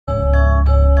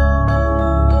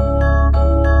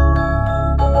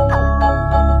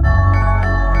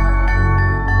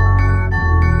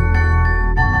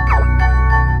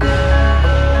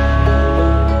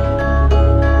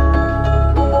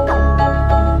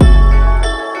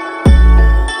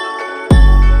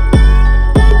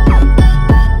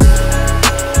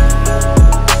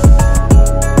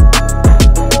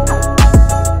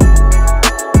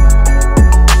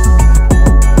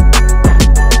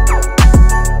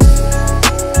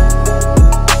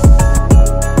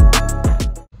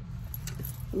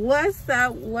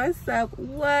up? What's up?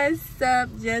 What's up,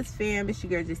 Just Fam? It's your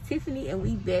girl, Just Tiffany, and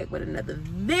we back with another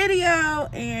video.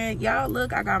 And y'all,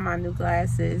 look, I got my new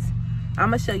glasses. I'm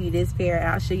gonna show you this pair, and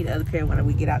I'll show you the other pair when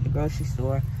we get out the grocery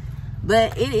store.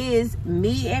 But it is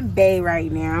me and Bay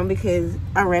right now because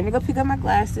I ran to go pick up my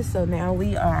glasses. So now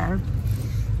we are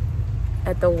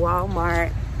at the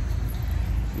Walmart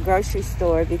grocery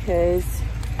store because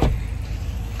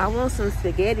I want some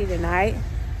spaghetti tonight.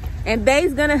 And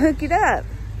Bay's gonna hook it up.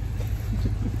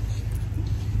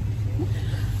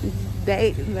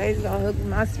 Bay's gonna hook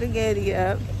my spaghetti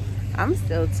up. I'm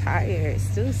still tired,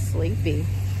 still sleepy.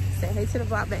 Say hey to the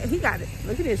block back. He got it.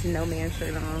 Look at this no man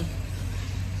shirt on.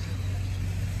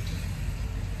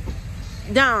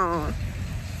 Don't.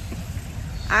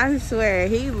 I swear,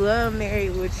 he love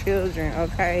Married with Children,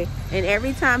 okay? And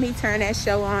every time he turn that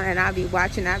show on and I be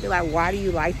watching, I be like, why do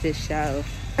you like this show?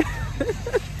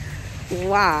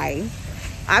 Why?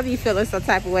 I be feeling some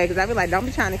type of way because I be like, don't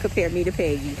be trying to compare me to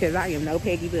Peggy because I am no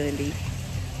Peggy Bundy.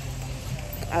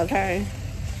 Okay?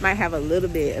 Might have a little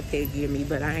bit of Peggy in me,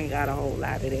 but I ain't got a whole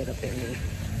lot of that up in me.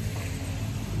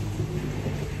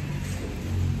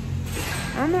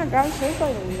 Oh my gosh, there's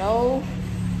like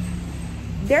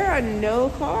there are no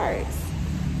cards.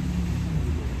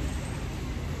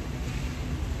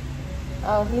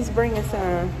 Oh, he's bringing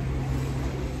some.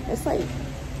 It's like,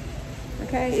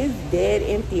 okay, it's dead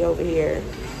empty over here.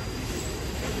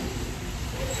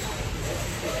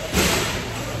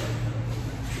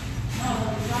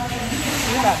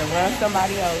 You about to run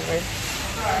somebody over.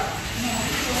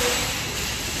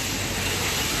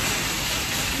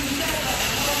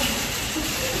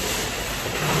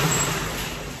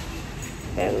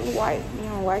 That was white. You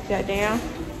gonna wipe that down?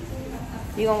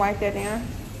 You gonna wipe that down?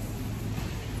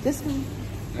 This one?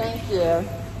 Thank you.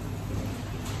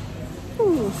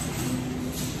 Ooh.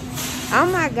 Oh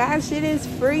my gosh, it is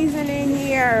freezing in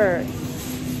here.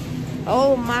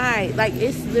 Oh my, like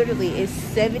it's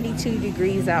 72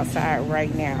 degrees outside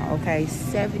right now, okay?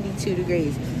 72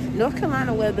 degrees. North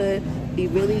Carolina weather be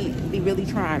really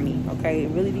trying me, okay?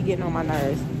 It really be getting on my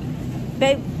nerves.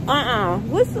 Babe,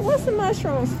 what's the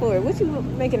mushrooms for? What you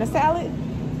making, a salad?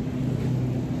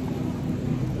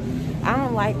 I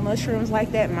don't like mushrooms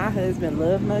like that. My husband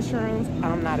loves mushrooms.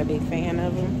 I'm not a big fan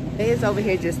of them. He's over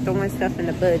here just throwing stuff in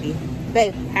the buggy.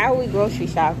 Babe, how are we grocery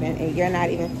shopping and you're not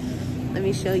even... Let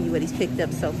me show you what he's picked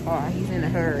up so far. He's in a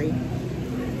hurry.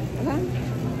 Okay.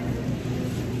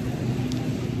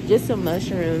 Just some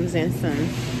mushrooms and some...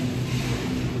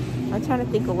 I'm trying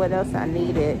to think of what else I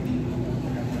needed.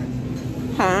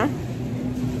 Huh?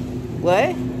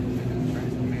 What?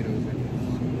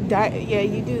 Yeah,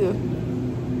 you do.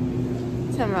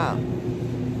 Talking about,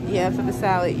 yeah, for the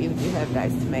salad, you have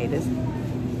diced tomatoes.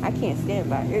 I can't stand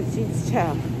by it. Jesus,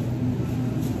 child.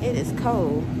 It is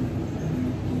cold.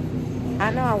 I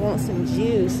know I want some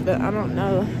juice, but I don't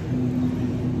know.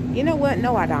 You know what?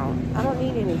 No, I don't. I don't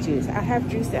need any juice. I have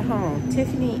juice at home.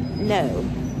 Tiffany, no.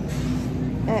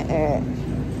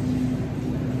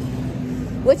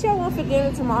 What y'all want for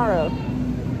dinner tomorrow?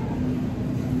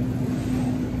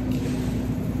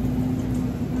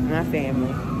 My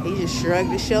family. He just shrugged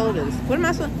his shoulders. What am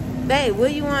I supposed... Babe, what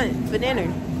do you want for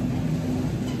dinner?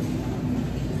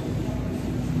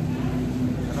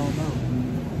 I don't know.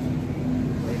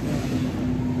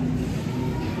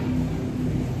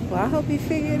 Well, I hope you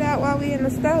figure it out while we in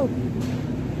the stove.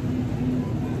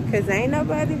 Because ain't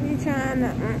nobody be trying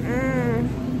to...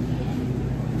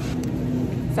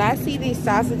 So I see these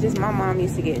sausages. My mom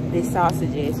used to get these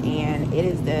sausages, and it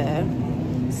is the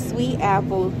sweet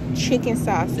apple chicken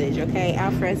sausage, okay,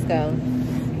 al fresco.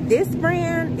 This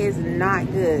brand is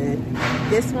not good.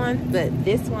 This one, but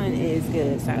this one is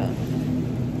good. So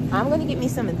I'm gonna get me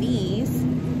some of these.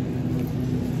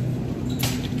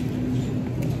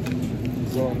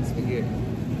 So on spaghetti.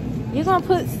 You're gonna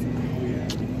put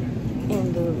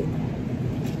in the...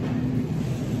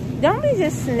 Don't be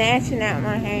just snatching out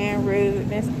my hand,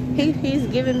 rudeness. He's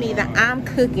giving me the I'm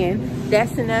cooking.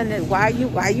 That's another, why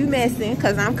you messing?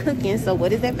 Because I'm cooking, so what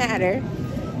does that matter?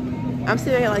 I'm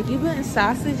sitting here like, you putting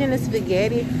sausage in the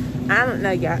spaghetti? I don't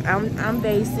know, y'all. I'm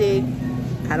basic.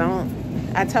 I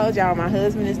told y'all my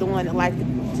husband is the one that likes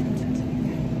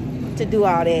to do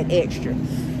all that extra.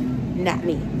 Not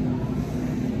me.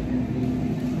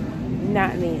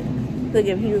 Not me. Look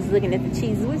at him, he was looking at the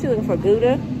cheese. What you looking for,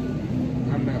 Gouda?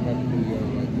 I'm not about to do y'all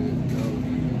like this.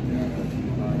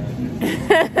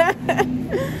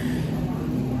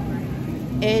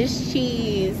 It's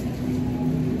cheese.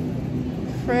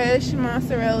 Fresh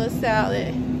mozzarella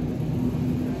salad.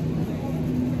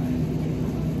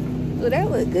 Ooh,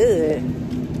 that look good.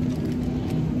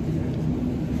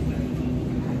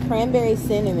 Cranberry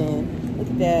cinnamon. Look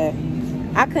at that.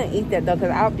 I couldn't eat that though, cause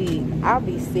I'll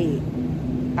be sick.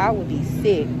 I would be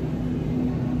sick.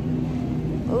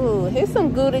 Ooh, here's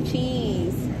some Gouda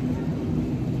cheese.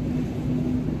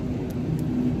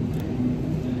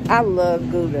 I love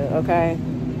Gouda, okay?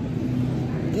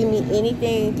 Give me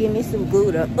anything, give me some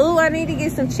Gouda. Ooh, I need to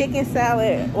get some chicken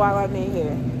salad while I'm in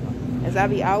here. As I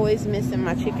be always missing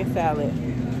my chicken salad.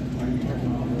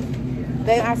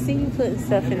 Babe, I see you putting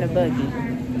stuff in the buggy.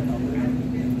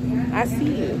 I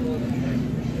see you.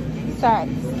 Sorry,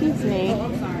 excuse me.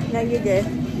 No, you're good.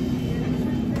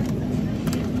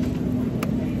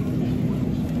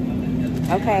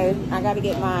 Okay, I gotta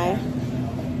get my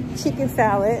chicken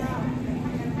salad.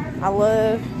 I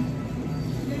love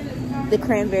the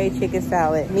cranberry chicken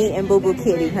salad. Me and Boo Boo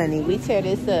Kitty, honey. We tear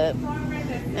this up.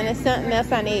 And there's something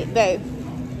else I need. Babe,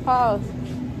 pause.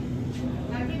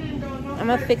 I'm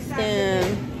gonna fix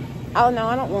them. Oh no,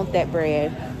 I don't want that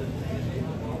bread.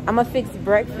 I'm gonna fix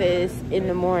breakfast in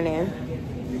the morning.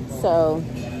 So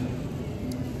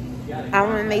I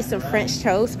want to make some French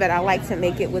toast, but I like to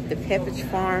make it with the Pepperidge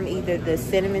Farm, either the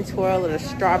cinnamon twirl or the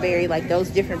strawberry, like those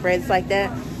different breads like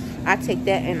that. I take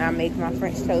that and I make my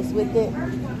French toast with it.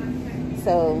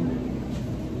 So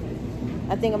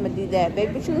I think I'm gonna do that.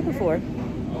 Babe, what you looking for?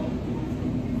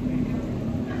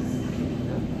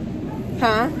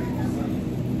 Huh?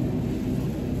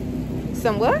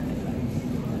 Some what?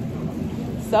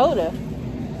 Soda.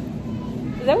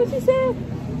 Is that what you said?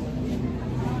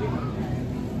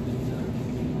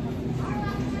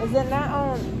 Is it not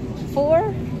on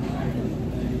 4?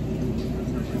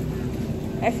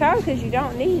 That's all because you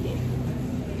don't need it.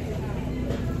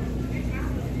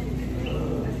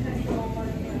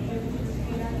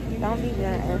 Don't be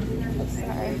nothing. I'm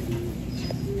sorry.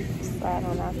 Slide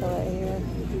on out the way here.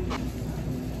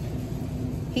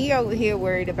 He over here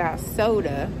worried about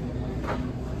soda.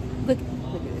 Look at it.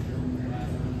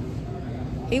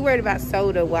 He worried about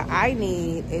soda. What I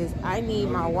need is I need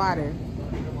my water.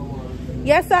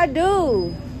 Yes, I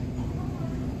do.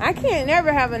 I can't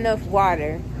never have enough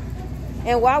water.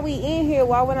 And while we in here,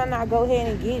 why would I not go ahead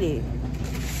and get it?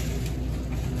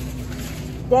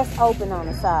 That's open on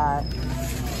the side.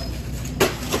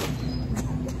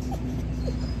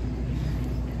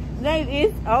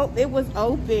 It was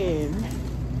open.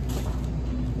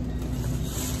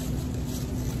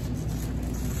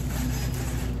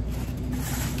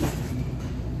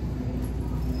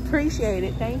 Appreciate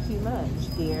it. Thank you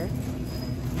much, dear.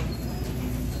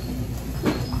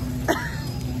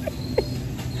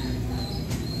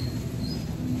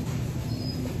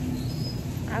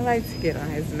 I like to get on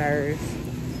his nerves.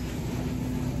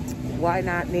 Why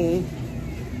not me?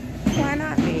 Why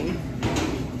not me?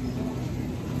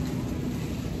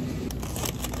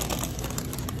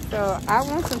 So I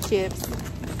want some chips.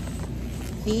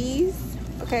 These,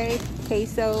 okay,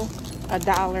 queso,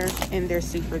 $1, and they're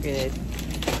super good.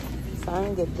 So I'm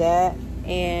gonna get that,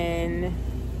 and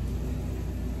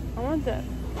do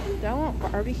I want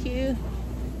barbecue?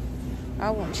 I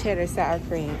want cheddar sour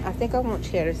cream. I think I want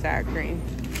cheddar sour cream.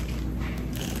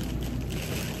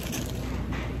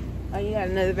 Oh, you got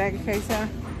another bag of queso?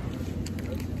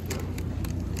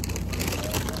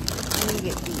 Let me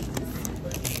get these.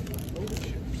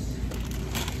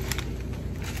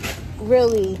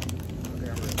 Really?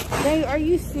 Babe, are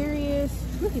you serious?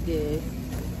 Look at this.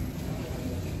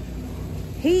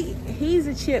 He's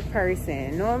a chip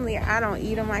person. Normally, I don't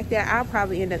eat them like that. I'll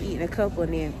probably end up eating a couple,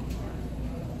 and then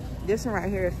this one right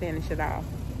here will finish it off.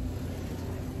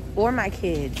 Or my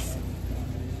kids.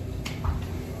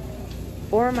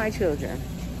 Or my children.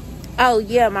 Oh,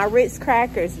 yeah, my Ritz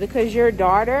crackers. Because your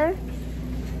daughter,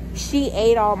 she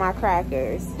ate all my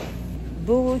crackers.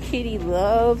 Boo Boo Kitty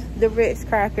loved the Ritz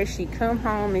crackers. She come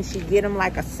home and she get them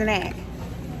like a snack.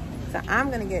 So I'm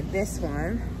going to get this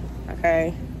one.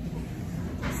 Okay.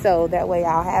 So that way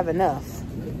I'll have enough.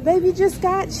 Baby just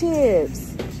got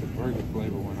chips. It's a burger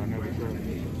flavor one. I never tried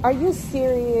it. Are you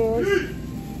serious?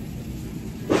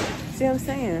 See what I'm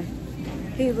saying?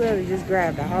 He literally just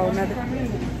grabbed a whole nother.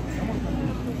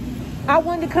 I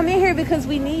wanted to come in here because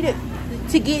we needed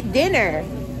to get dinner.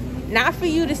 Not for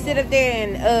you to sit up there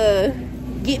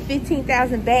and get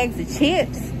 15,000 bags of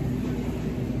chips.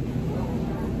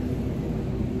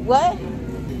 What?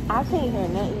 I can't hear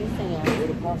nothing you're saying. Where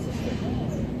the pasta stuff?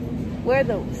 Where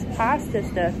the pasta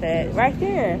stuff at? Right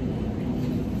there.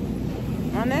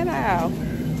 On that aisle.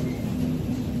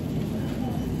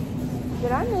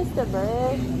 Did I miss the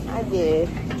bread? I did.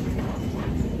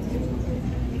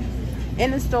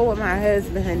 In the store with my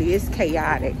husband, honey, it's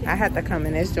chaotic. I have to come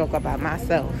in this joke about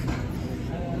myself.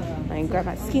 I ain't grab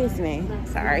my, excuse me,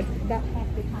 sorry.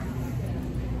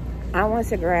 I want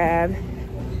to grab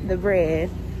the bread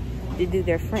to do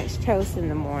their French toast in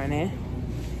the morning.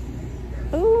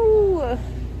 Ooh,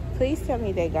 please tell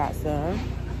me they got some.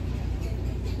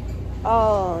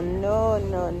 Oh, no,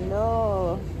 no,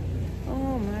 no.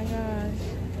 Oh my gosh.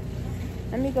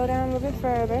 Let me go down a little bit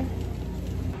further.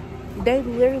 They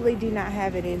literally do not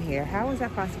have it in here. How is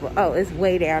that possible? Oh, it's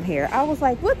way down here. I was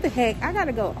like, what the heck? I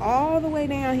gotta go all the way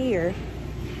down here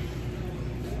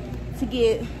to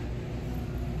get,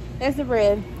 there's the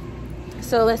bread.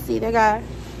 So let's see, they got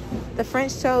the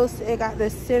French toast, they got the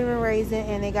cinnamon raisin,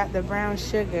 and they got the brown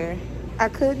sugar. I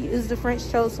could use the French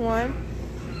toast one.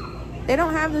 They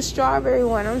don't have the strawberry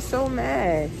one. I'm so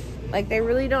mad. Like, they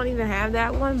really don't even have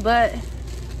that one, but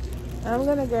I'm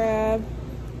gonna grab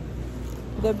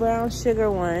the brown sugar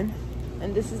one,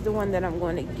 and this is the one that I'm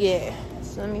going to get.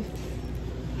 So let me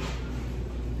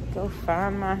go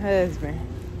find my husband.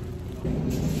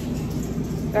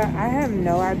 I have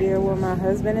no idea where my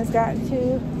husband has gotten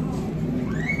to,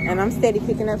 and I'm steady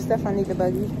picking up stuff. I need the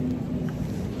buggy.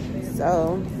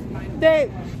 So look at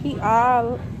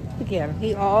him,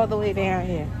 he all the way down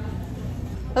here.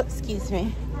 Oh, excuse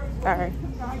me. Sorry.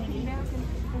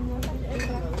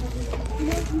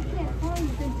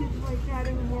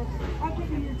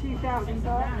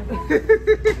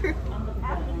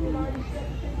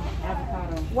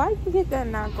 Why you get that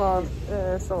knockoff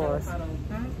sauce?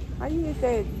 Why you get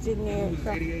that generic?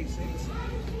 88 cents.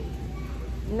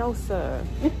 No, sir.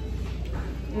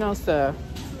 No, sir.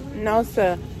 No,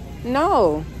 sir.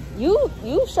 No. You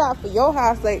shop for your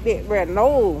house like that, bro.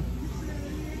 No.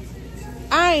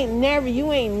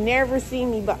 You ain't never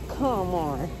seen me, but come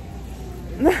on.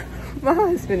 My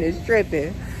husband is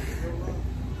tripping.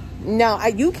 No,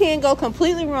 you can't go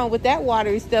completely wrong with that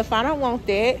watery stuff. I don't want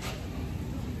that.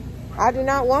 I do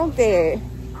not want that.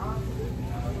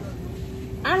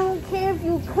 I don't care if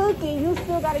you cooking. You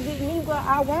still got to get me what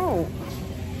I want.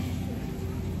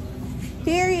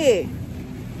 Period.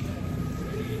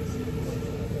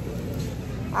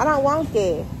 I don't want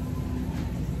that.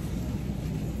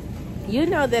 You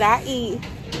know that I eat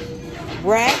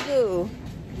ragu.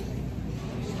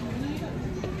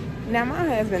 Now my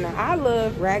husband, I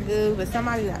love ragu, but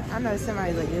I know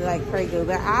somebody like ragu,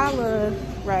 but I love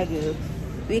ragu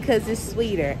because it's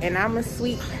sweeter, and I'm a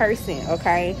sweet person.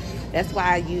 Okay, that's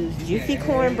why I use juicy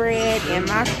cornbread and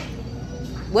my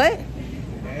what?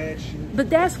 But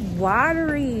that's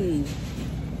watery.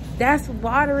 That's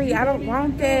watery. I don't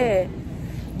want that.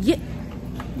 Yeah,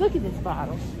 look at this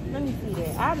bottle. Let me see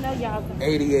that. I know y'all can.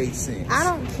 88 cents. I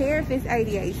don't care if it's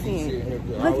 88 cents.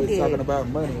 Look always talking about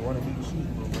money, want to be cheap,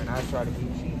 but when I try to be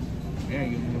cheap, yeah,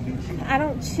 you want to be cheap. I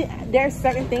don't. There's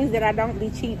certain things that I don't be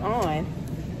cheap on.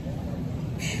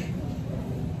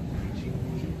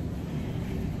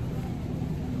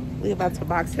 We about to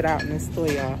box it out in the store,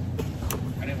 y'all.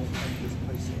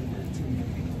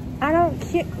 I don't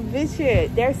care,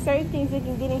 Richard. There's certain things that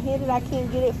can get in here that I can't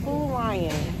get at Food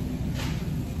Lion.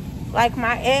 Like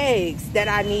my eggs that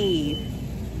I need.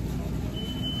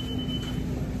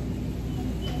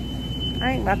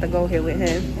 I ain't about to go here with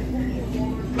him.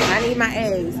 I need my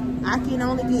eggs. I can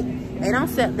only get, they don't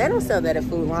sell that at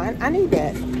Food Lion. I need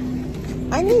that.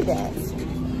 I need that.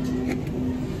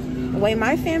 The way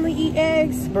my family eat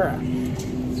eggs, bruh.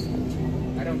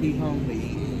 I don't be home to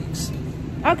eat eggs.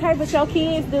 Okay, but your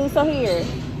kids do, so here.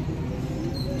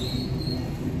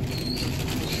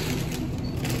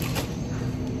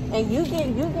 And you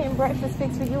getting breakfast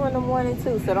fixed for you in the morning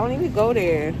too, so don't even go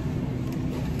there.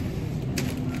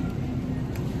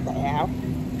 Wow.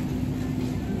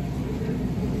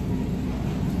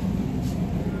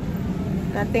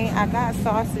 I got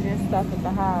sausage and stuff at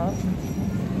the house.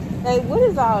 Hey, what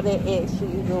is all that extra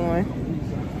you doing?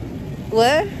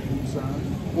 What?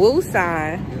 Woo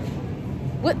sign.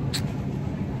 What?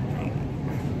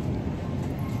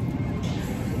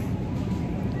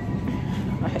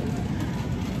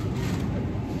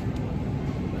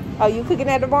 Oh, you cooking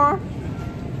at the bar?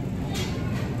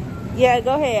 Yeah,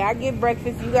 go ahead. I get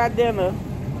breakfast. You got dinner.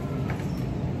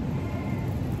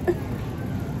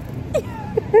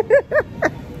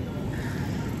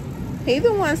 He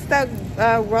the one stuck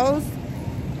roast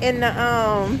in the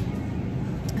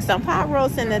some pot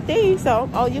roast in the thing. So,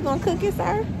 oh, you gonna cook it,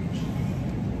 sir?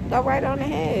 Go right on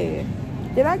ahead.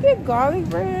 Did I get garlic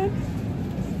bread?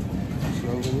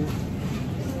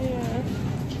 Yeah.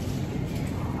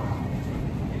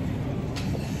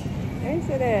 Let me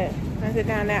see that. Let's sit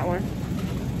down that one.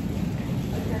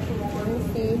 Let me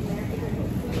see.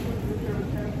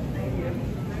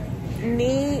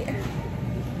 Need.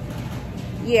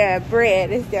 Yeah,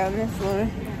 bread is down this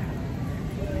one.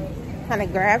 Kind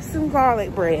of grab some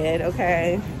garlic bread,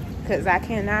 okay? because I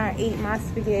cannot eat my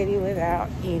spaghetti without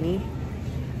any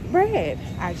bread.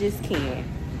 I just can't.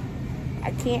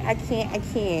 I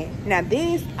can't. Now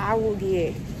this I will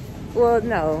get, well,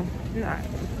 no, not.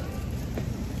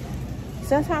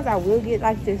 Sometimes I will get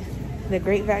like the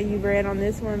Great Value bread on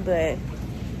this one, but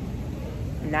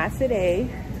not today.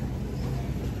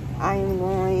 I am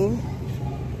going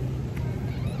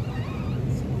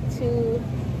 2,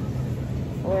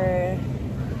 4,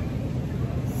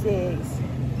 6,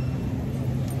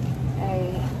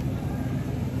 8.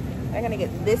 I'm gonna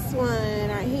get this one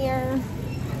right here.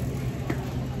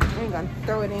 I'm gonna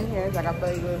throw it in here like I thought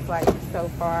it was like so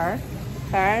far.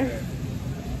 Okay.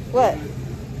 What?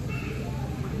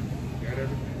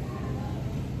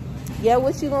 Yeah,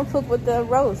 what you gonna cook with the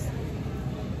roast?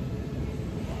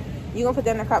 You gonna put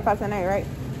that in the crock pot tonight, right?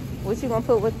 What you gonna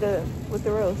put with the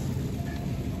roast?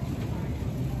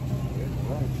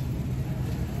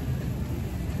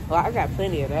 Well, I got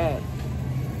plenty of that.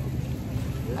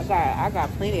 I got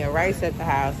plenty of rice at the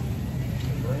house.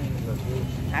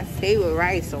 I stay with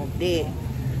rice on deck.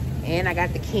 And I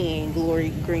got the canned glory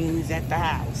greens at the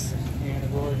house.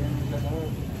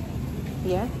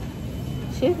 Yeah.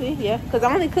 Should be, yeah. Because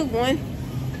I only cooked one.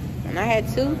 And I had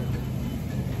 2.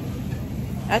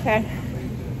 Okay.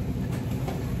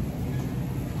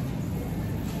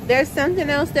 There's something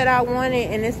else that I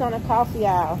wanted, and it's on the coffee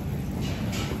aisle.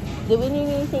 Do we need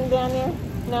anything down there?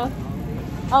 No?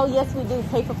 Oh, yes, we do.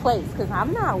 Paper plates. Because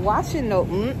I'm not washing no...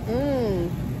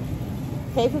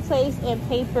 Paper plates and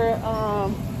paper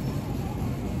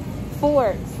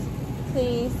forks.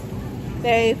 Please.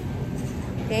 Babe.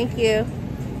 Thank you.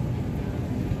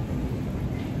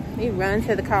 Let me run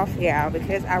to the coffee aisle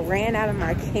because I ran out of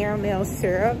my caramel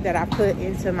syrup that I put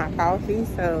into my coffee.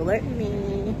 So let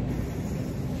me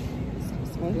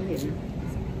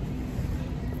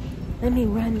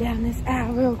run down this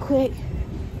aisle real quick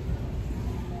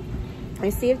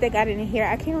and see if they got it in here.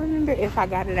 I can't remember if I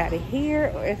got it out of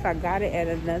here or if I got it at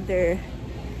another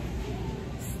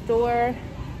store.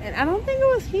 And I don't think it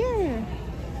was here.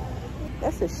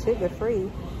 That's a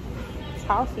sugar-free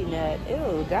toffee nut.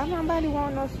 Ew, don't nobody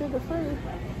want no sugar-free.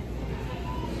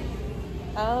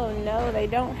 Oh no, they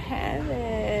don't have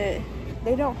it.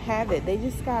 They don't have it. They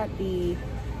just got the,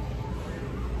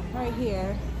 right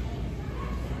here.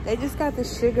 They just got the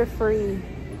sugar-free.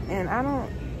 And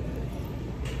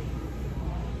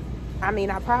I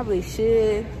mean, I probably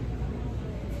should.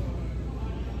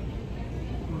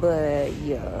 But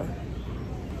yeah.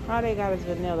 All they got is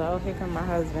vanilla. Oh, here comes my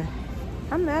husband.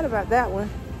 I'm mad about that one.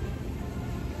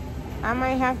 I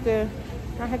might have to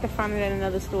find it at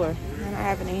another store. I'm not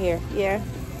having it here. Yeah.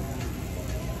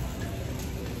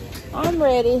 I'm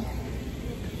ready.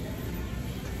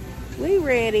 We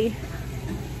ready.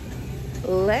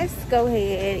 Let's go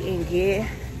ahead and get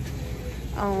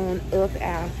on up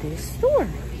out this store.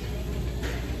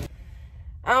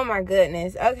 Oh my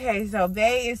goodness. Okay, so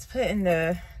Bae is putting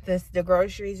the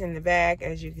groceries in the bag,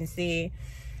 as you can see.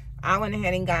 I went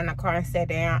ahead and got in the car and sat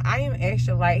down. I am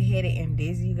extra lightheaded and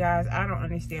dizzy, you guys. I don't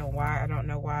understand why. I don't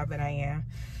know why, but I am.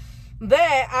 But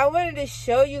I wanted to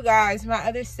show you guys my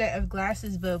other set of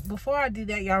glasses. But before I do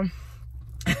that, y'all,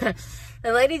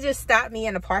 the lady just stopped me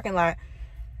in the parking lot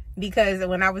because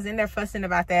when I was in there fussing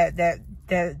about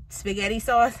that spaghetti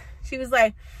sauce, she was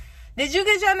like, "Did you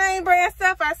get your name brand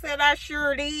stuff?" I said, "I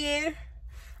sure did.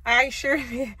 I sure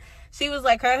did." She was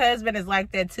like, her husband is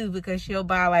like that too because she'll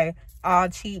buy like all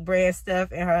cheap brand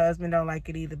stuff and her husband don't like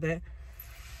it either. But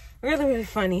really, really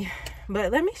funny.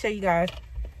 But let me show you guys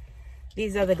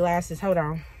these other glasses. Hold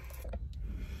on.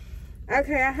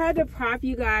 Okay, I had to prop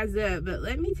you guys up, but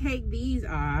let me take these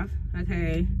off.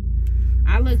 Okay,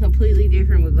 I look completely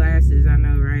different with glasses, I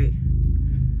know, right?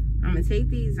 I'm gonna take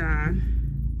these off,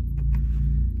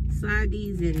 slide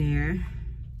these in there.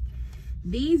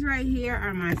 These right here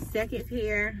are my second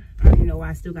pair. I don't even know why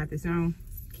I still got this on.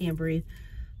 Can't breathe.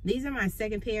 These are my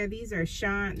second pair. These are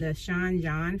the Sean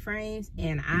John frames,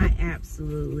 and I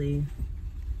absolutely,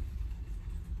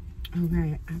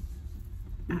 okay,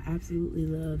 I absolutely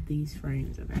love these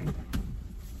frames. Okay,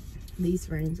 these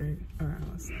frames are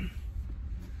awesome.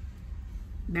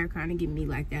 They're kind of giving me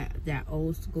like that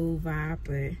old school vibe,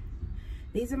 but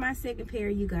these are my second pair,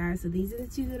 you guys. So these are the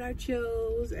 2 that I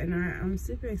chose, and I'm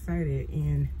super excited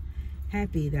and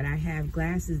happy that I have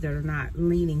glasses that are not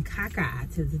leaning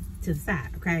caca to the side,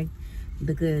 okay?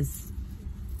 Because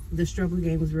the struggle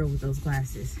game was real with those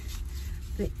glasses.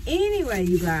 But anyway,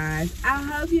 you guys, I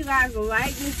hope you guys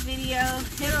like this video.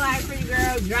 Hit a like for your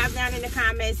girl. Drop down in the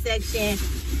comment section.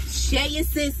 Share your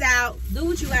sis out. Do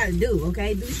what you gotta do,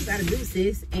 okay? Do what you gotta do,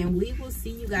 sis. And we will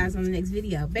see you guys on the next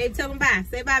video. Babe, tell them bye.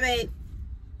 Say bye, babe.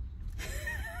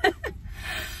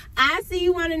 I'll see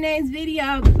you on the next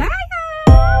video. Bye,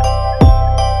 y'all.